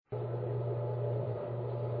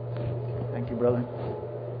brother.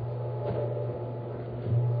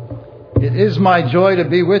 It is my joy to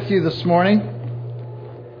be with you this morning.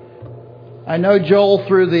 I know Joel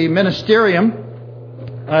through the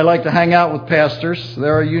ministerium. I like to hang out with pastors.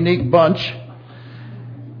 They're a unique bunch.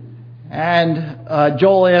 And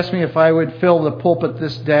Joel asked me if I would fill the pulpit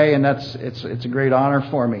this day, and it's a great honor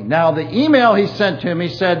for me. Now, the email he sent to me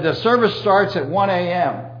said the service starts at 1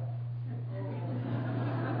 a.m.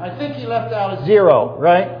 I think he left out a 0,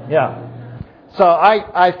 right? Yeah. So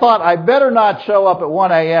I thought I better not show up at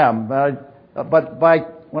 1 a.m. But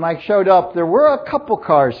when I showed up, there were a couple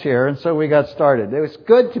cars here, and so we got started. It was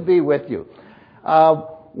good to be with you.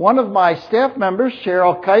 One of my staff members,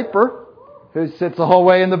 Cheryl Kuiper, who sits the whole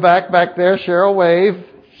way in the back there. Cheryl, wave.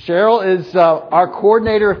 Cheryl is our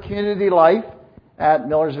coordinator of community life at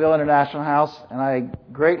Millersville International House, and I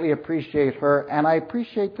greatly appreciate her, and I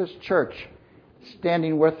appreciate this church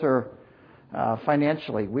standing with her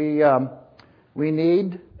financially. We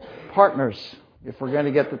need partners if we're going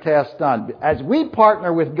to get the task done. As we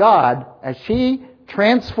partner with God, as He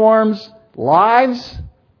transforms lives,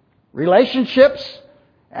 relationships,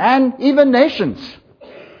 and even nations.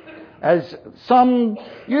 As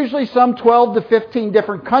usually some 12 to 15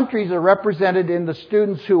 different countries are represented in the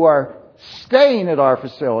students who are staying at our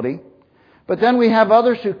facility. But then we have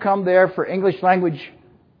others who come there for English language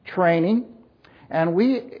training. And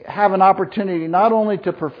we have an opportunity not only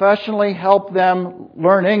to professionally help them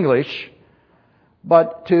learn English,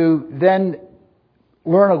 but to then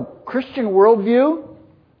learn a Christian worldview,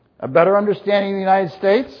 a better understanding of the United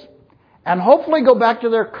States, and hopefully go back to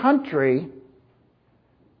their country,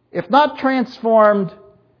 if not transformed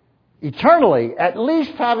eternally, at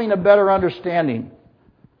least having a better understanding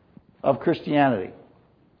of Christianity.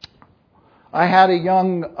 I had a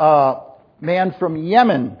young man from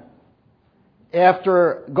Yemen,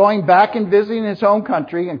 after going back and visiting his home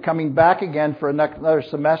country and coming back again for another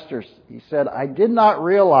semester, he said, I did not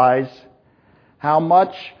realize how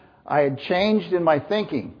much I had changed in my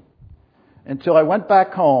thinking until I went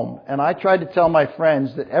back home and I tried to tell my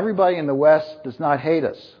friends that everybody in the West does not hate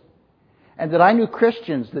us and that I knew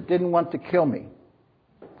Christians that didn't want to kill me.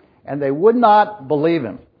 And they would not believe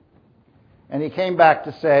him. And he came back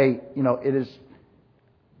to say,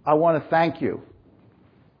 I want to thank you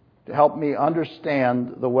to help me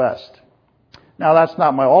understand the West. Now, that's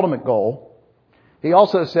not my ultimate goal. He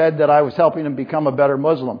also said that I was helping him become a better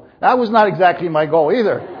Muslim. That was not exactly my goal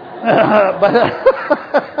either.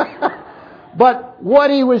 But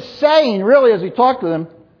what he was saying, really, as he talked to them,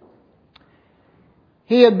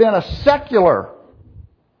 he had been a secular.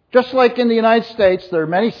 Just like in the United States, there are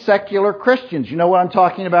many secular Christians. You know what I'm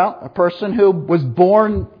talking about? A person who was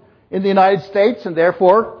born in the United States and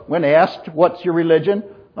therefore, when asked, what's your religion?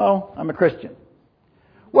 Oh, I'm a Christian.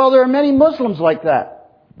 Well, there are many Muslims like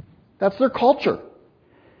that. That's their culture.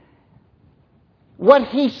 What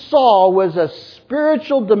he saw was a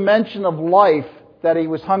spiritual dimension of life that he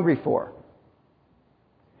was hungry for.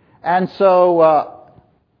 And so,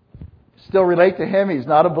 still relate to him. He's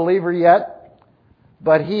not a believer yet.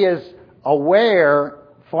 But he is aware,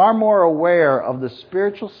 far more aware of the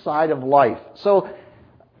spiritual side of life. So,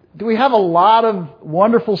 do we have a lot of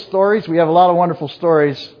wonderful stories? We have a lot of wonderful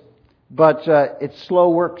stories, but it's slow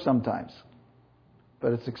work sometimes.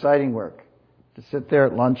 But it's exciting work to sit there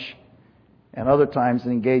at lunch and other times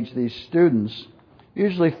and engage these students.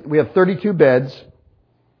 Usually we have 32 beds,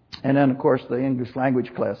 and then, of course, the English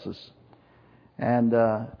language classes. And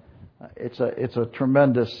it's a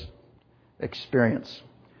tremendous experience.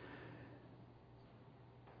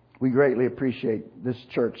 We greatly appreciate this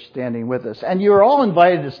church standing with us. And you're all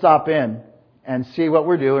invited to stop in and see what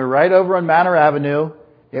we're doing. We're right over on Manor Avenue.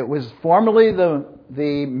 It was formerly the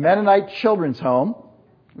Mennonite Children's Home.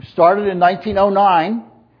 We started in 1909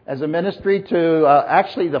 as a ministry to,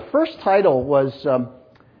 actually the first title was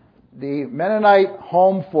the Mennonite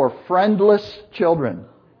Home for Friendless Children.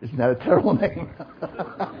 Isn't that a terrible name?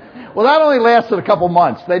 Well, that only lasted a couple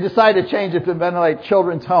months. They decided to change it to Mennonite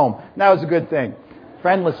Children's Home. And that was a good thing.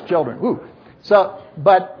 Friendless children. Ooh. So,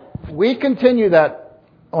 but we continue that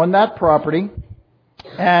on that property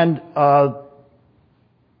and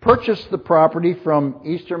purchased the property from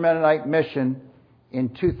Eastern Mennonite Mission in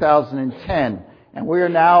 2010. And we are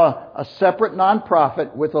now a separate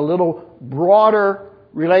nonprofit with a little broader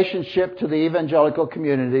relationship to the evangelical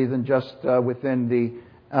community than just within the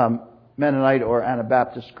Mennonite or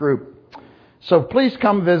Anabaptist group. So please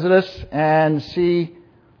come visit us and see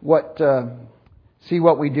what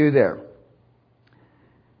we do there.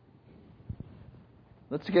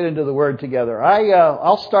 Let's get into the Word together.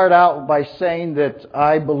 I'll start out by saying that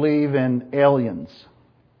I believe in aliens.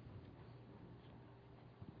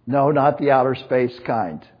 No, not the outer space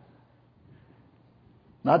kind.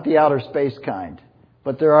 Not the outer space kind.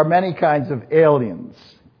 But there are many kinds of aliens.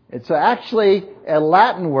 It's actually a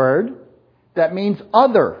Latin word that means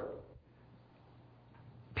other.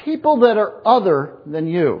 People that are other than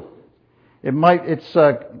you.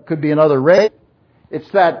 Could be another race. It's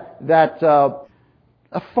that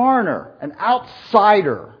a foreigner, an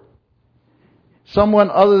outsider, someone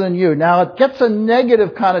other than you. Now it gets a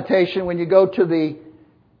negative connotation when you go to the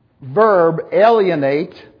verb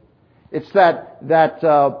alienate. It's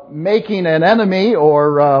that making an enemy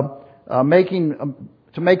or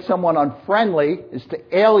to make someone unfriendly is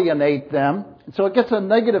to alienate them. So it gets a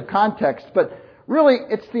negative context, but really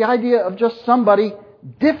it's the idea of just somebody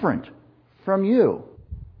different from you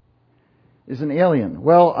is an alien.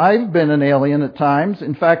 Well, I've been an alien at times.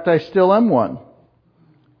 In fact, I still am one.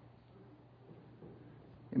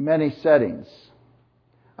 In many settings.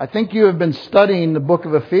 I think you have been studying the book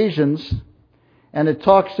of Ephesians, and it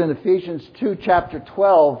talks in Ephesians 2, chapter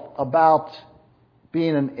 12, about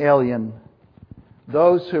being an alien.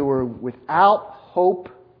 Those who were without hope,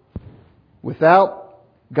 without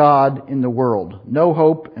God in the world. No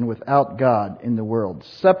hope and without God in the world.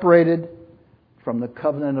 Separated from the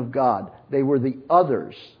covenant of God. They were the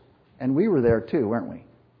others. And we were there too, weren't we?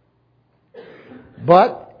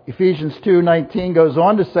 But Ephesians 2:19 goes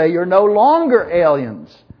on to say, you're no longer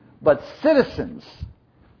aliens, but citizens.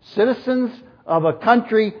 Citizens of a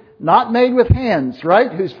country not made with hands,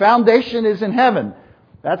 right? Whose foundation is in heaven.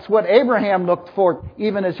 That's what Abraham looked for,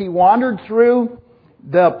 even as he wandered through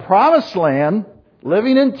the promised land,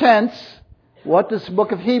 living in tents. What does the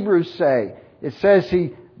book of Hebrews say? It says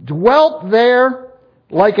he dwelt there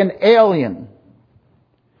like an alien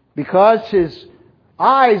because his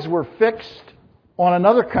eyes were fixed on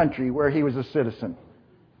another country where he was a citizen,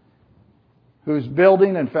 whose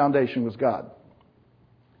building and foundation was God.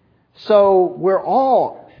 So we're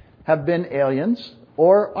all have been aliens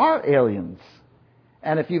or are aliens.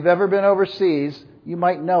 And if you've ever been overseas, you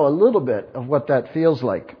might know a little bit of what that feels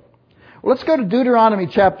like. Well, let's go to Deuteronomy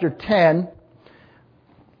chapter 10.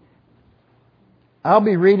 I'll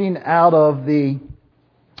be reading out of the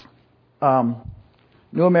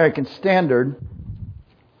New American Standard.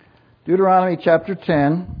 Deuteronomy chapter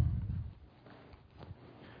 10,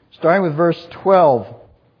 starting with verse 12.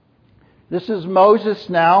 This is Moses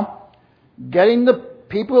now getting the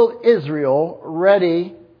people of Israel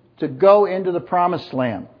ready to go into the promised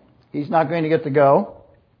land. He's not going to get to go,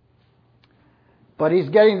 but he's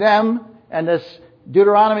getting them, and this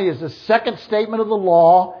Deuteronomy is the second statement of the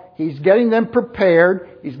law. He's getting them prepared.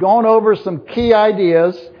 He's going over some key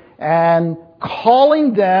ideas and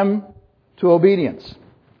calling them to obedience.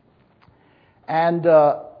 And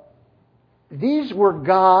these were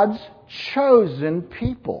God's chosen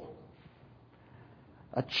people.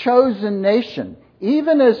 A chosen nation.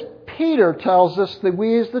 Even as Peter tells us that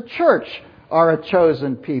we as the church are a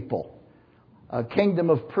chosen people. A kingdom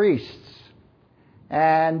of priests.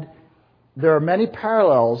 And there are many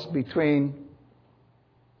parallels between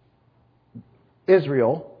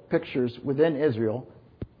Israel, pictures within Israel,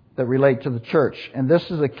 that relate to the church. And this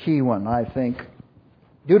is a key one, I think.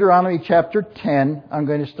 Deuteronomy chapter 10, I'm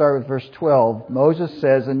going to start with verse 12. Moses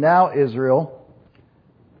says, and now Israel,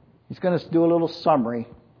 he's going to do a little summary.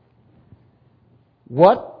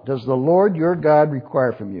 What does the Lord your God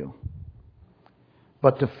require from you?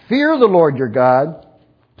 But to fear the Lord your God,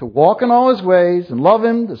 to walk in all His ways and love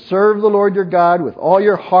Him, to serve the Lord your God with all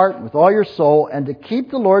your heart and with all your soul, and to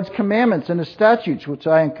keep the Lord's commandments and His statutes, which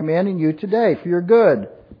I am commanding you today for your good.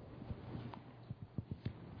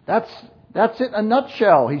 That's it in a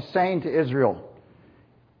nutshell, he's saying to Israel.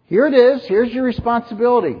 Here it is. Here's your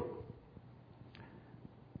responsibility.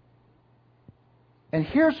 And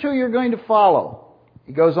here's who you're going to follow.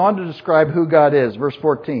 He goes on to describe who God is. Verse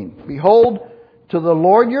 14. Behold, to the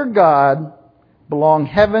Lord your God belong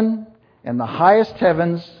heaven and the highest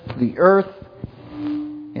heavens, the earth,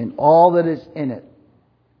 and all that is in it.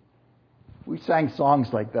 We sang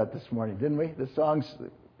songs like that this morning, didn't we? The song's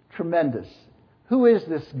tremendous. Who is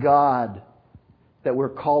this God that we're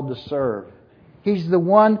called to serve? He's the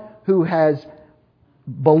one who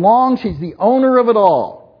belongs, He's the owner of it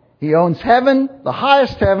all. He owns heaven, the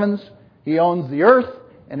highest heavens. He owns the earth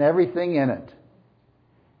and everything in it.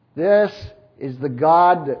 This is the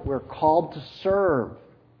God that we're called to serve.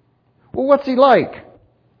 Well, what's He like?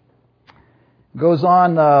 Goes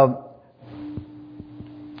on,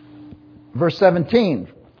 verse 17.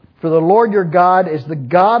 For the Lord your God is the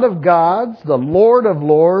God of gods, the Lord of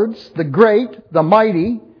lords, the great, the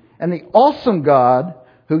mighty, and the awesome God,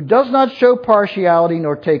 who does not show partiality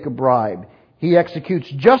nor take a bribe. He executes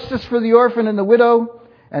justice for the orphan and the widow,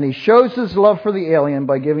 And He shows His love for the alien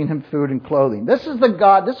by giving him food and clothing. This is what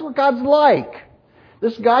God's like.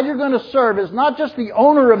 This God you're going to serve is not just the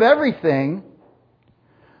owner of everything,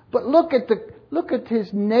 but look at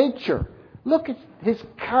His nature. Look at His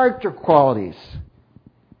character qualities.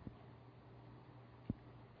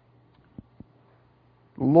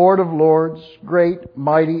 Lord of lords, great,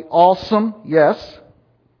 mighty, awesome, yes.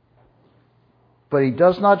 But He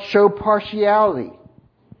does not show partiality.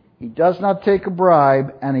 He does not take a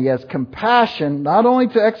bribe, and He has compassion not only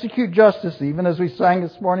to execute justice, even as we sang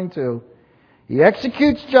this morning too. He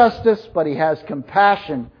executes justice, but He has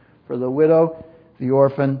compassion for the widow, the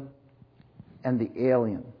orphan, and the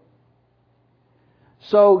alien.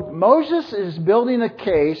 So Moses is building a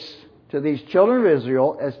case to these children of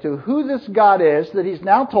Israel as to who this God is that He's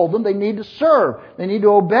now told them they need to serve. They need to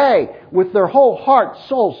obey with their whole heart,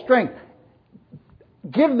 soul, strength.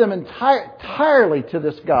 Give them entirely to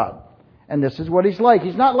this God. And this is what He's like.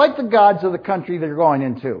 He's not like the gods of the country they're going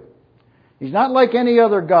into. He's not like any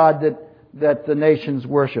other God that the nations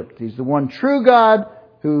worshipped. He's the one true God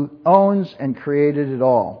who owns and created it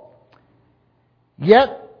all.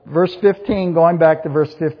 Yet, verse 15, going back to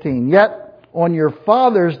verse 15, yet on your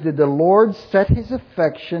fathers did the Lord set His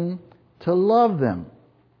affection to love them.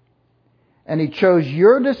 And He chose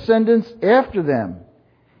your descendants after them,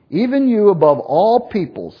 even you above all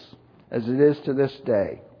peoples, as it is to this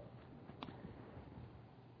day.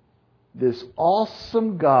 This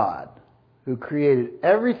awesome God who created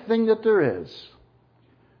everything that there is,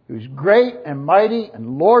 who's great and mighty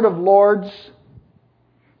and Lord of lords,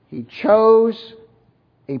 He chose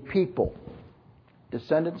a people,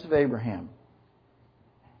 descendants of Abraham.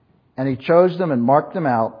 And He chose them and marked them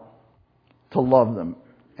out to love them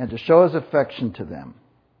and to show His affection to them.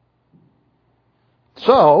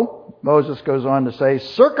 So, Moses goes on to say,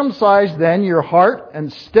 circumcise then your heart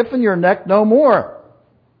and stiffen your neck no more.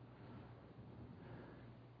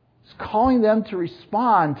 He's calling them to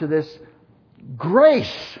respond to this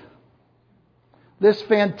grace, this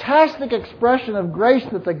fantastic expression of grace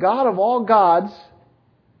that the God of all gods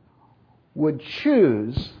would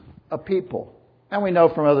choose a people. And we know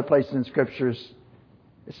from other places in Scriptures,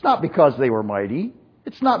 it's not because they were mighty.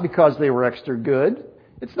 It's not because they were extra good.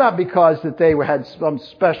 It's not because that they had some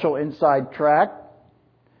special inside track,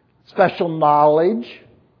 special knowledge.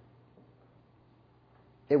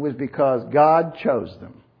 It was because God chose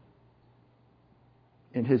them.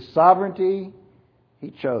 In His sovereignty,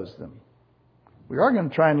 He chose them. We are going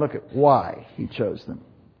to try and look at why He chose them.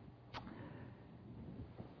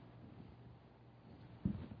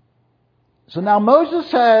 So now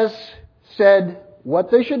Moses has said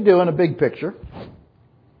what they should do in a big picture.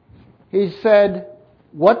 He said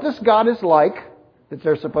what this God is like that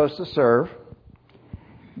they're supposed to serve.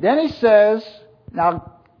 Then he says,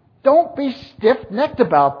 now don't be stiff-necked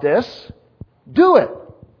about this. Do it.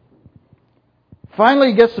 Finally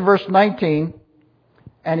he gets to verse 19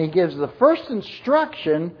 and he gives the first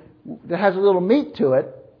instruction that has a little meat to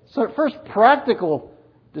it. So first practical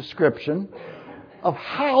description of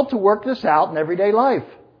how to work this out in everyday life.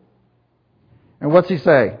 And what's he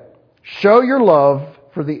say? Show your love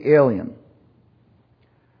for the alien.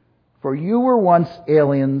 For you were once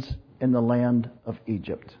aliens in the land of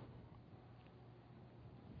Egypt.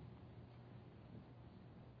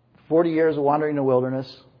 40 years of wandering in the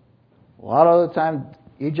wilderness. A lot of the time,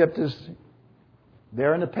 Egypt is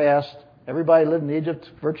there in the past. Everybody lived in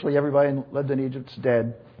Egypt. Virtually everybody lived in Egypt's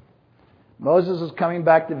dead. Moses is coming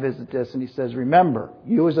back to visit this, and he says, remember,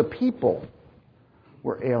 you as a people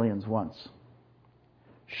were aliens once.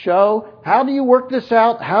 Show, how do you work this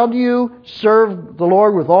out? How do you serve the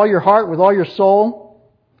Lord with all your heart, with all your soul,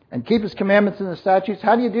 and keep His commandments and the statutes?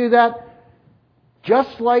 How do you do that?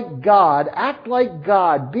 Just like God. Act like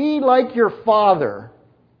God. Be like your Father.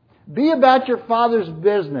 Be about your Father's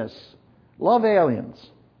business. Love aliens.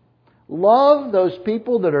 Love those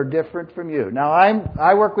people that are different from you. Now,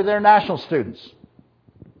 I work with international students.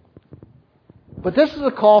 But this is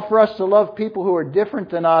a call for us to love people who are different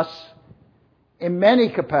than us in many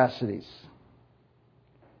capacities.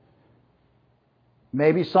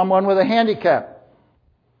 Maybe someone with a handicap.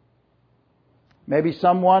 Maybe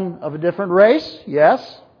someone of a different race,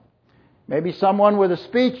 yes. Maybe someone with a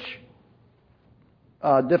speech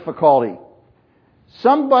difficulty.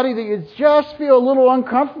 Somebody that you just feel a little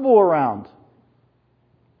uncomfortable around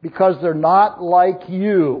because they're not like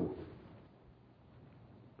you.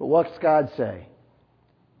 But what's God say?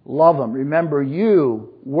 Love them. Remember,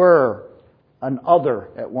 you were an other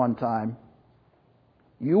at one time.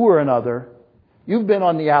 You were an other. You've been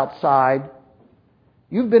on the outside.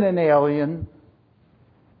 You've been an alien.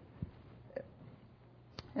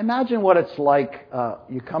 Imagine what it's like.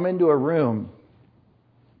 You come into a room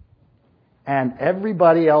and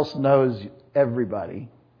everybody else knows everybody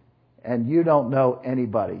and you don't know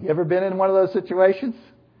anybody. You ever been in one of those situations?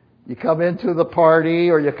 You come into the party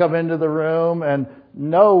or you come into the room and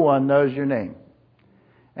no one knows your name.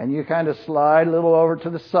 And you kind of slide a little over to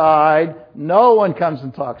the side. No one comes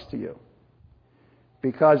and talks to you.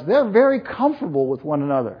 Because they're very comfortable with one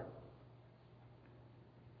another.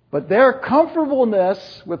 But their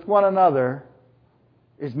comfortableness with one another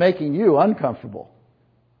is making you uncomfortable.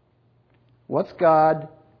 What's God,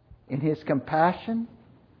 in His compassion,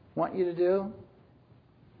 want you to do?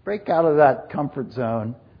 Break out of that comfort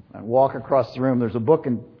zone and walk across the room. There's a book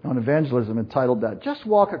on evangelism entitled that. Just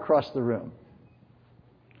walk across the room.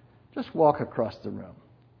 Just walk across the room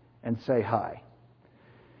and say hi.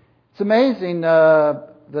 It's amazing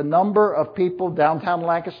the number of people downtown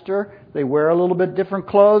Lancaster. They wear a little bit different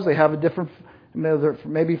clothes. They have a different, they're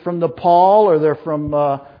maybe from Nepal, or they're from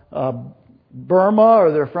Burma,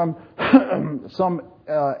 or they're from some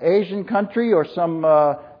Asian country or some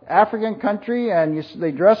African country, and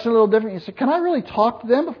they dress a little different. You say, can I really talk to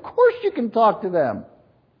them? Of course you can talk to them.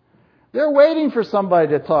 They're waiting for somebody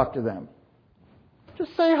to talk to them.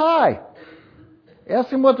 Just say hi. Ask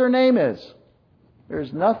them what their name is.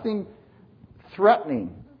 There's nothing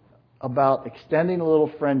threatening about extending a little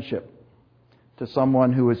friendship to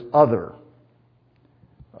someone who is other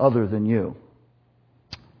than you.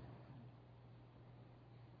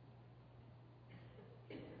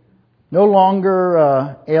 No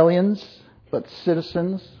longer aliens, but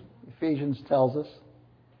citizens, Ephesians tells us.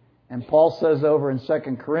 And Paul says over in 2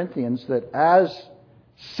 Corinthians that as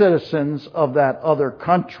citizens of that other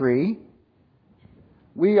country,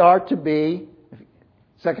 we are to be,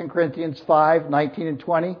 2 Corinthians 5, 19 and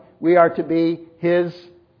 20, we are to be His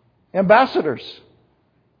ambassadors.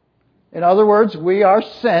 In other words, we are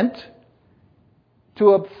sent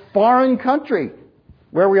to a foreign country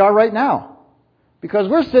where we are right now. Because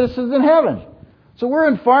we're citizens in heaven. So we're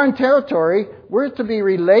in foreign territory. We're to be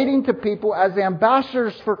relating to people as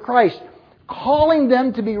ambassadors for Christ, calling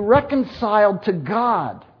them to be reconciled to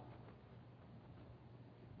God.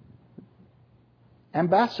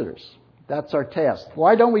 Ambassadors. That's our task.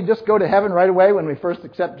 Why don't we just go to heaven right away when we first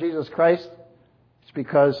accept Jesus Christ? It's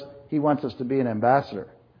because He wants us to be an ambassador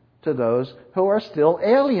to those who are still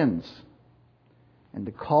aliens and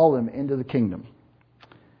to call them into the kingdom.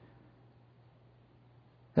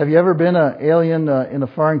 Have you ever been an alien in a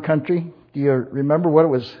foreign country? Do you remember what it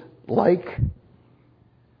was like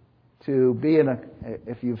to be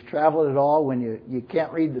if you've traveled at all, when you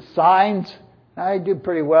can't read the signs? I do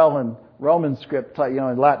pretty well in Roman script,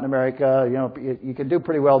 in Latin America, you can do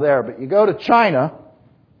pretty well there. But you go to China,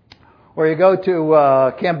 or you go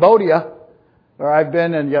to Cambodia, where I've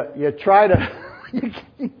been, and you try to,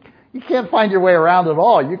 you can't find your way around at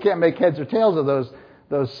all. You can't make heads or tails of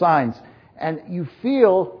those signs. And you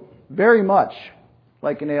feel very much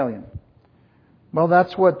like an alien. Well,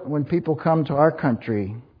 that's when people come to our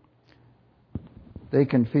country, they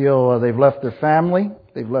can feel they've left their family,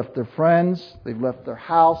 they've left their friends, they've left their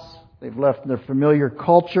house, they've left their familiar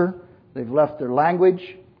culture, they've left their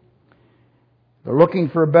language. They're looking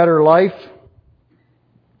for a better life.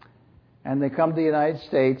 And they come to the United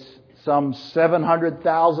States. Some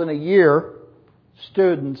 700,000 a year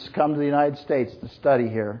students come to the United States to study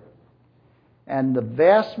here. And the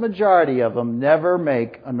vast majority of them never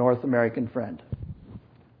make a North American friend.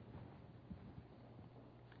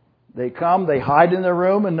 They come, they hide in their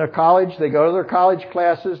room in their college, they go to their college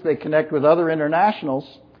classes, they connect with other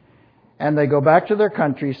internationals, and they go back to their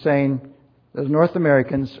country saying, those North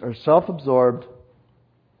Americans are self-absorbed,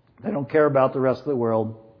 they don't care about the rest of the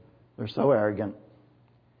world, they're so arrogant,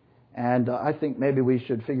 and I think maybe we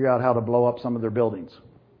should figure out how to blow up some of their buildings.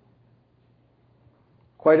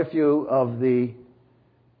 Quite a few of the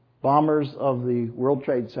bombers of the World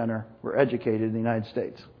Trade Center were educated in the United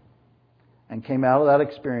States and came out of that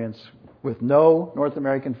experience with no North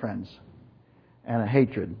American friends and a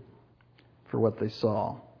hatred for what they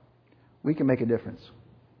saw. We can make a difference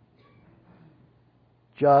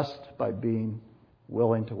just by being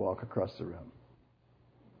willing to walk across the room.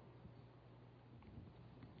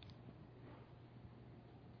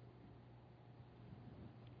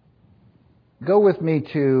 Go with me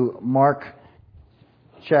to Mark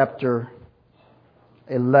chapter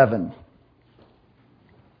 11.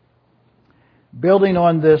 Building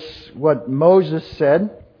on this, what Moses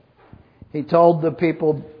said, he told the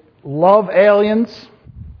people, love aliens,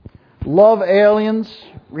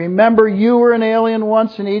 remember you were an alien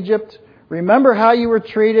once in Egypt, remember how you were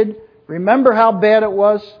treated, remember how bad it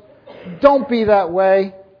was, don't be that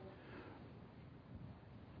way.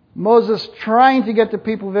 Moses trying to get the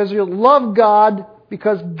people of Israel to love God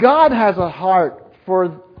because God has a heart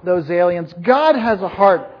for those aliens. God has a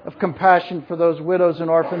heart of compassion for those widows and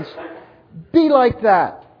orphans. Be like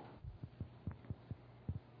that.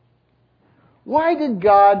 Why did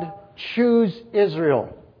God choose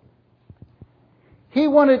Israel? He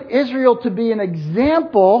wanted Israel to be an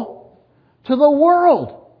example to the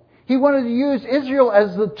world. He wanted to use Israel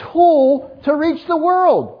as the tool to reach the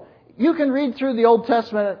world. You can read through the Old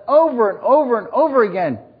Testament over and over and over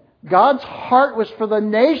again. God's heart was for the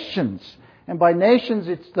nations. And by nations,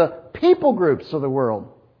 it's the people groups of the world.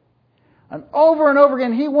 And over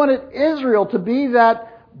again, He wanted Israel to be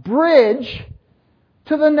that bridge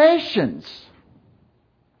to the nations.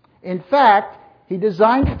 In fact, He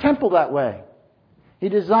designed the temple that way. He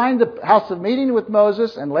designed the house of meeting with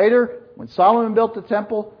Moses, and later, when Solomon built the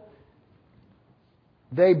temple,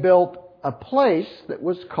 they built a place that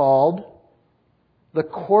was called the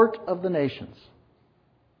Court of the Nations.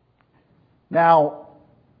 Now,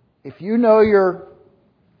 if you know your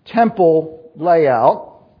temple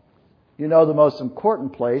layout, you know the most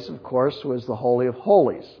important place, of course, was the Holy of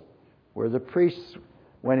Holies, where the priests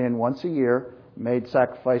went in once a year, made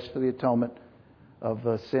sacrifice for the atonement of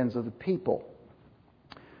the sins of the people.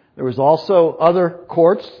 There was also other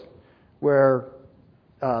courts where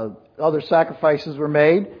other sacrifices were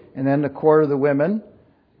made, and then the court of the women.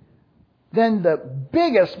 Then the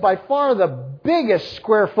biggest, by far the biggest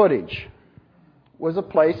square footage was a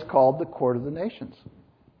place called the Court of the Nations.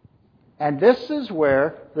 And this is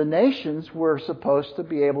where the nations were supposed to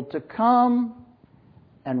be able to come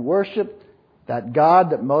and worship that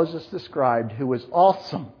God that Moses described, who was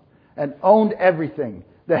awesome and owned everything.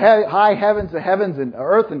 The high heavens, the heavens and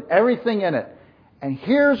earth and everything in it. And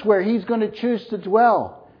here's where He's going to choose to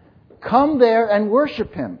dwell. Come there and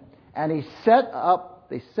worship Him. And they set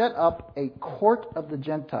up a court of the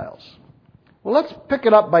Gentiles. Well, let's pick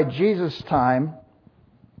it up by Jesus' time.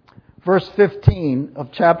 Verse 15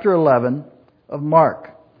 of chapter 11 of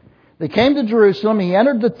Mark. They came to Jerusalem. He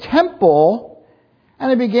entered the temple and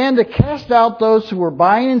he began to cast out those who were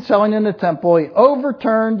buying and selling in the temple. He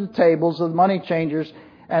overturned the tables of the money changers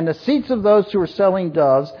and the seats of those who were selling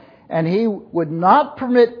doves. And He would not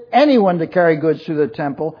permit anyone to carry goods through the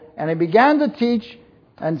temple. And He began to teach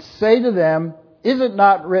and say to them, is it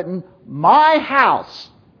not written, my house,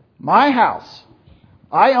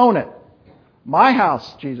 I own it. My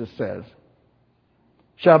house, Jesus says,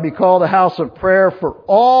 shall be called a house of prayer for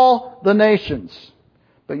all the nations.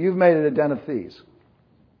 But you've made it a den of thieves.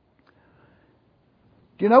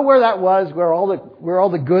 Do you know where that was? Where all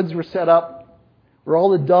the goods were set up? Where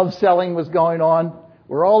all the dove selling was going on?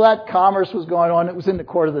 Where all that commerce was going on? It was in the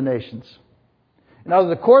Court of the Nations. In other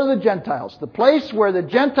words, the Court of the Gentiles. The place where the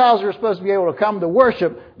Gentiles were supposed to be able to come to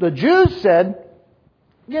worship. The Jews said,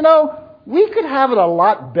 we could have it a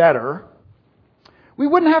lot better. We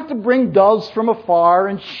wouldn't have to bring doves from afar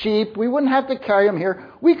and sheep. We wouldn't have to carry them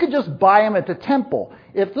here. We could just buy them at the temple.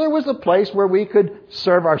 If there was a place where we could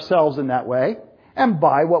serve ourselves in that way and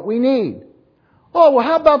buy what we need. Oh, well,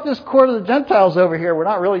 how about this Court of the Gentiles over here? We're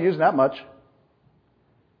not really using that much.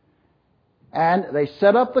 And they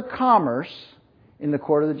set up the commerce in the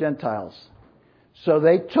Court of the Gentiles. So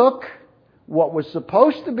they took what was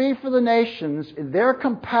supposed to be for the nations, their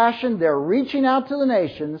compassion, their reaching out to the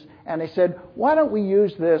nations, and they said, why don't we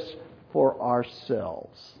use this for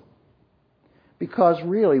ourselves? Because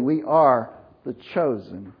really we are the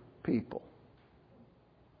chosen people.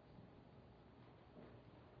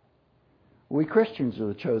 We Christians are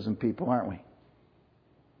the chosen people, aren't we?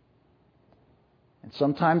 And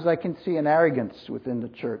sometimes I can see an arrogance within the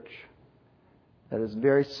church that is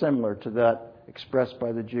very similar to that expressed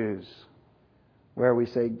by the Jews, where we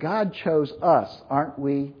say, God chose us, aren't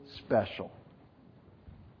we special?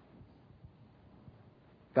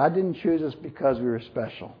 God didn't choose us because we were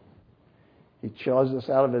special. He chose us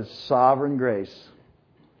out of His sovereign grace,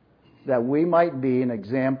 that we might be an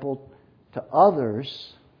example to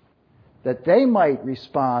others, that they might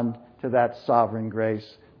respond to that sovereign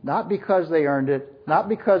grace, not because they earned it, not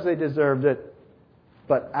because they deserved it,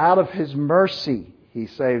 but out of His mercy He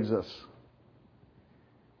saves us.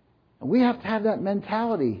 And we have to have that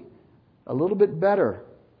mentality a little bit better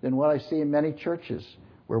than what I see in many churches,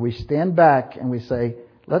 where we stand back and we say,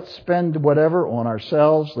 let's spend whatever on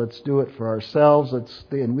ourselves, let's do it for ourselves,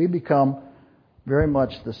 and we become very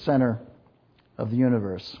much the center of the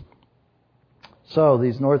universe. So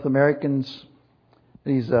these North Americans,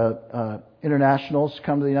 these internationals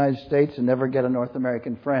come to the United States and never get a North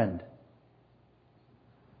American friend,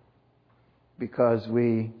 because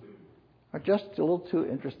we are just a little too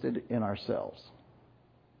interested in ourselves.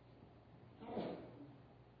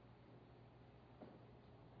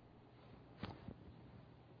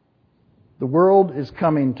 The world is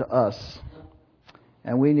coming to us,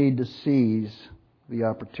 and we need to seize the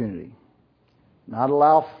opportunity. Not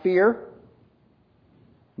allow fear,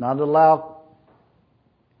 not allow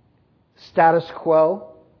status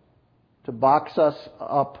quo to box us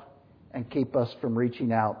up and keep us from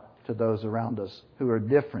reaching out to those around us who are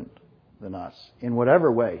different than us, in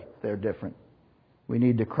whatever way they're different. We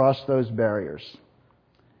need to cross those barriers.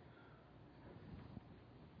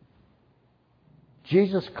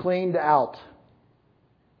 Jesus cleaned out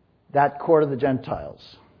that court of the Gentiles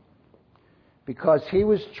because he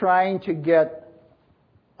was trying to get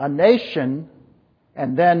a nation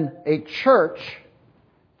and then a church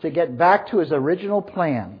to get back to his original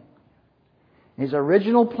plan. His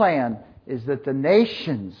original plan is that the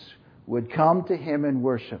nations would come to him in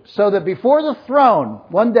worship. So that before the throne,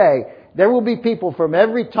 one day, there will be people from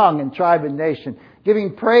every tongue and tribe and nation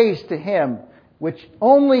giving praise to him, which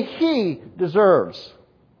only he deserves.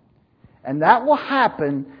 And that will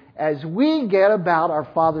happen as we get about our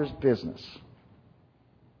Father's business.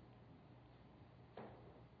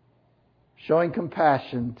 Showing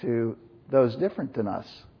compassion to those different than us.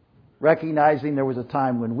 Recognizing there was a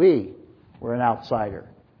time when we were an outsider.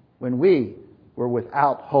 When we were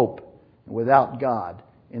without hope and without God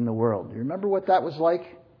in the world. You remember what that was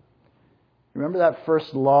like? Remember that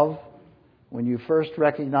first love? When you first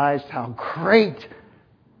recognized how great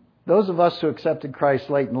those of us who accepted Christ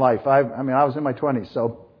late in life. I was in my 20s,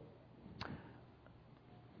 so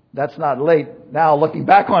that's not late now looking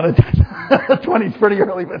back on it. 20's pretty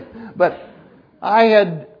early, but I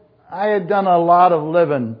had done a lot of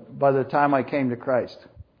living by the time I came to Christ.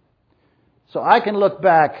 So I can look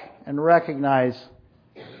back and recognize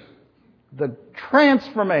the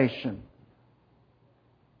transformation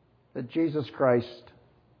that Jesus Christ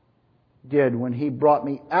did when He brought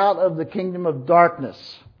me out of the kingdom of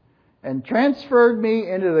darkness and transferred me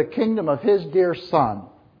into the kingdom of His dear Son.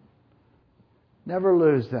 Never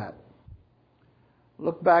lose that.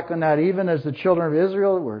 Look back on that, even as the children of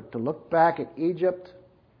Israel were to look back at Egypt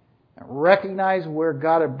and recognize where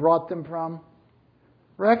God had brought them from.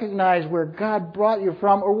 Recognize where God brought you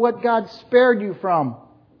from or what God spared you from.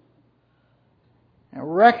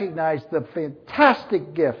 And recognize the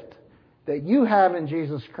fantastic gift that you have in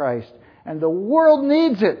Jesus Christ. And the world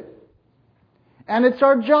needs it. And it's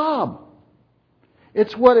our job.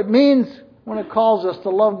 It's what it means when it calls us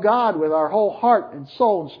to love God with our whole heart and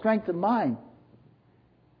soul and strength and mind.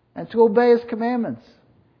 And to obey His commandments.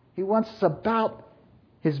 He wants us about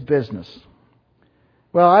His business.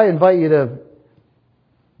 Well, I invite you to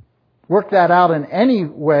work that out in any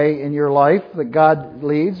way in your life that God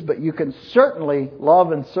leads, but you can certainly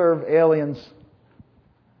love and serve aliens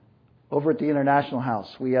over at the International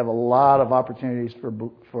House. We have a lot of opportunities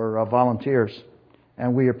for volunteers,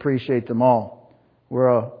 and we appreciate them all. We're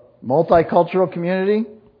a multicultural community,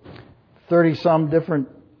 30-some different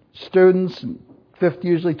students,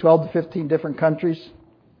 usually 12 to 15 different countries,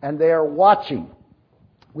 and they are watching.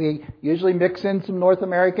 We usually mix in some North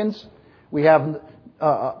Americans. We have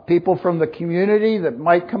people from the community that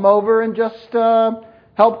might come over and just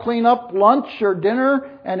help clean up lunch or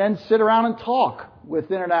dinner and then sit around and talk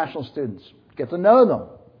with international students. Get to know them.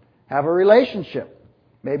 Have a relationship.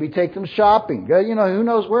 Maybe take them shopping. Who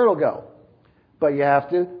knows where it'll go. But you have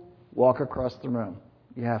to walk across the room.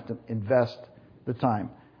 You have to invest the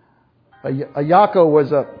time. Ayako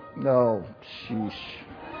was sheesh.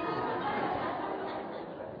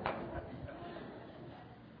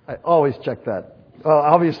 I always check that. Well,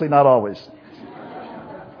 obviously not always.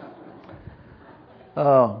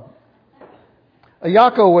 Ayako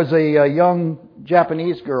was a young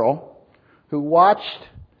Japanese girl who watched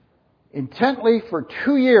intently for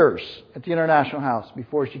 2 years at the International House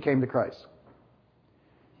before she came to Christ.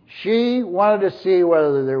 She wanted to see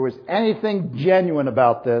whether there was anything genuine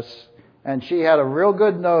about this, and she had a real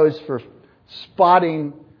good nose for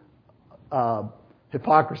spotting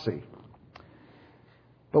hypocrisy.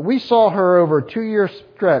 But we saw her over a 2-year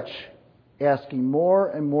stretch asking more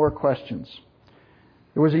and more questions.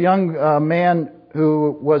 There was a young man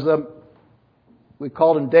who was we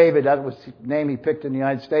called him David, that was the name he picked in the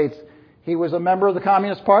United States. He was a member of the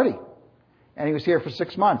Communist Party, and he was here for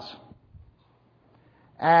 6 months.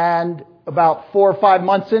 And about 4 or 5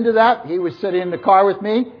 months into that, he was sitting in the car with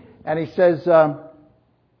me, and he says,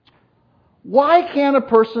 why can't a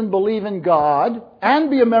person believe in God and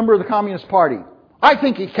be a member of the Communist Party? I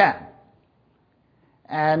think he can.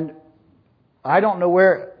 And I don't know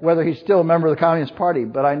whether he's still a member of the Communist Party,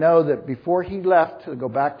 but I know that before he left to go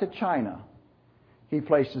back to China, he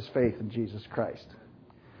placed his faith in Jesus Christ.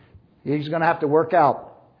 He's going to have to work out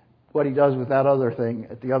what he does with that other thing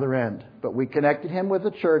at the other end. But we connected him with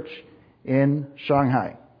the church, in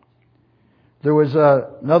Shanghai. There was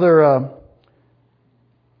another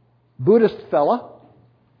Buddhist fella,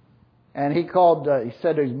 and he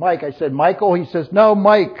said to Mike, I said, Michael? He says, no,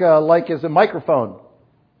 Mike, like is a microphone.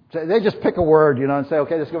 So they just pick a word, and say,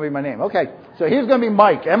 okay, this is going to be my name. Okay, so he's going to be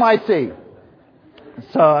Mike, M-I-C.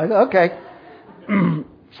 So, okay.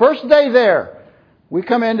 First day there, we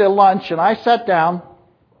come into lunch, and I sat down,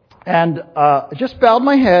 and just bowed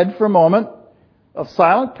my head for a moment of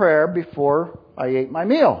silent prayer before I ate my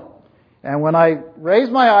meal. And when I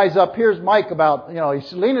raised my eyes up, here's Mike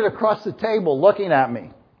he's leaning across the table looking at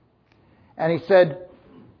me. And he said,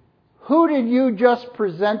 who did you just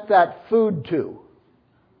present that food to?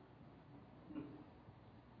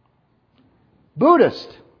 Buddhist.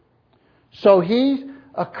 So he's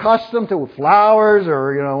accustomed to flowers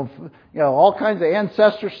or, all kinds of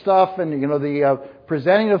ancestor stuff and, the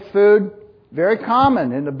presenting of food. Very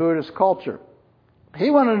common in the Buddhist culture.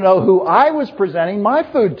 He wanted to know who I was presenting my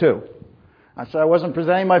food to. I said I wasn't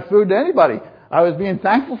presenting my food to anybody. I was being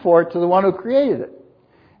thankful for it to the one who created it.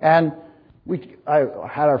 And I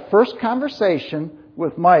had our first conversation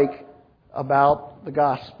with Mike about the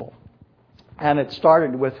gospel. And it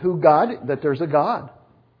started with that there's a God.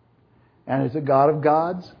 And it's a God of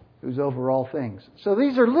gods who's over all things. So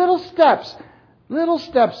these are little steps.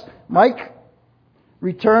 Mike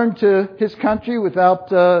returned to his country without,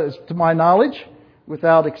 to my knowledge,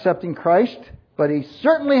 without accepting Christ. But he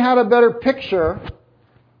certainly had a better picture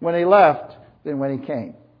when he left than when he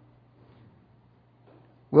came.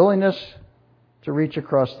 Willingness to reach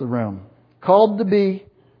across the room. Called to be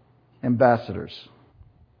ambassadors.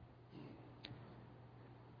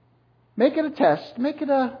 Make it a test. Make it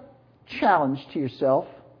a challenge to yourself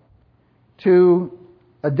to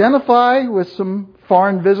identify with some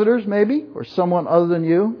foreign visitors maybe, or someone other than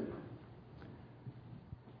you.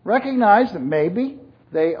 Recognize that maybe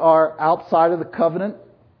they are outside of the covenant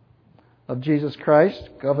of Jesus Christ,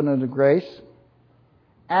 covenant of grace,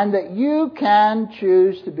 and that you can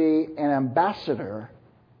choose to be an ambassador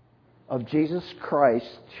of Jesus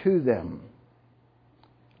Christ to them.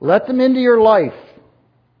 Let them into your life.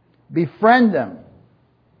 Befriend them.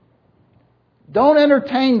 Don't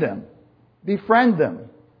entertain them. Befriend them.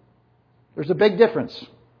 There's a big difference.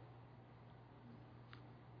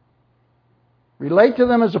 Relate to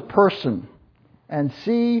them as a person and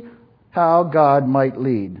see how God might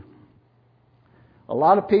lead. A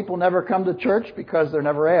lot of people never come to church because they're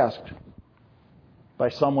never asked by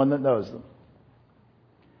someone that knows them.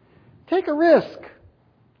 Take a risk.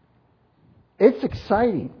 It's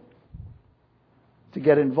exciting to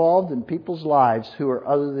get involved in people's lives who are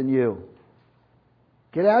other than you.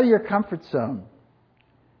 Get out of your comfort zone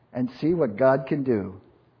and see what God can do.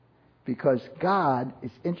 Because God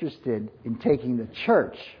is interested in taking the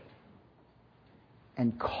church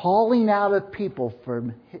and calling out of people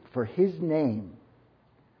for His name.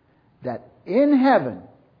 That in heaven,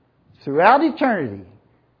 throughout eternity,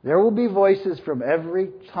 there will be voices from every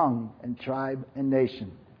tongue and tribe and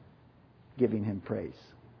nation giving Him praise.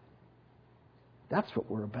 That's what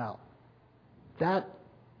we're about. That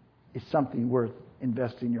is something worth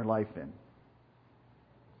investing your life in.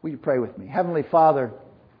 Will you pray with me? Heavenly Father,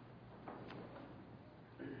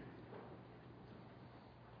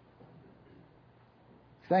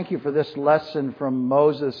 thank you for this lesson from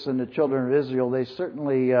Moses and the children of Israel. They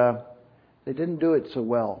certainly they didn't do it so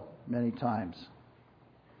well many times.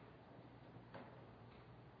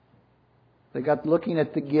 They got looking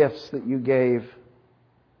at the gifts that you gave,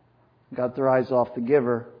 got their eyes off the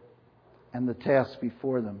giver and the task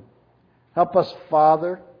before them. Help us,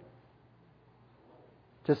 Father,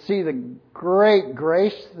 to see the great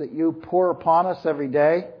grace that you pour upon us every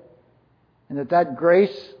day, and that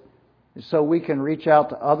grace is so we can reach out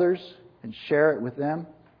to others and share it with them.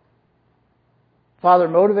 Father,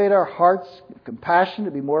 motivate our hearts with compassion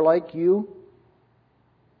to be more like you,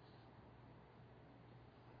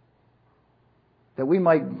 that we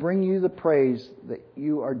might bring you the praise that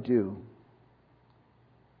you are due.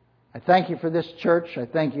 I thank you for this church. I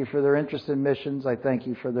thank you for their interest in missions. I thank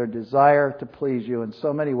you for their desire to please you in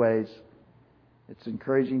so many ways. It's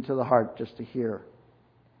encouraging to the heart just to hear.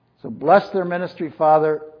 So bless their ministry,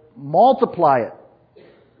 Father. Multiply it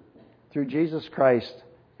through Jesus Christ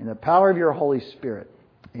in the power of your Holy Spirit.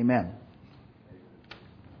 Amen.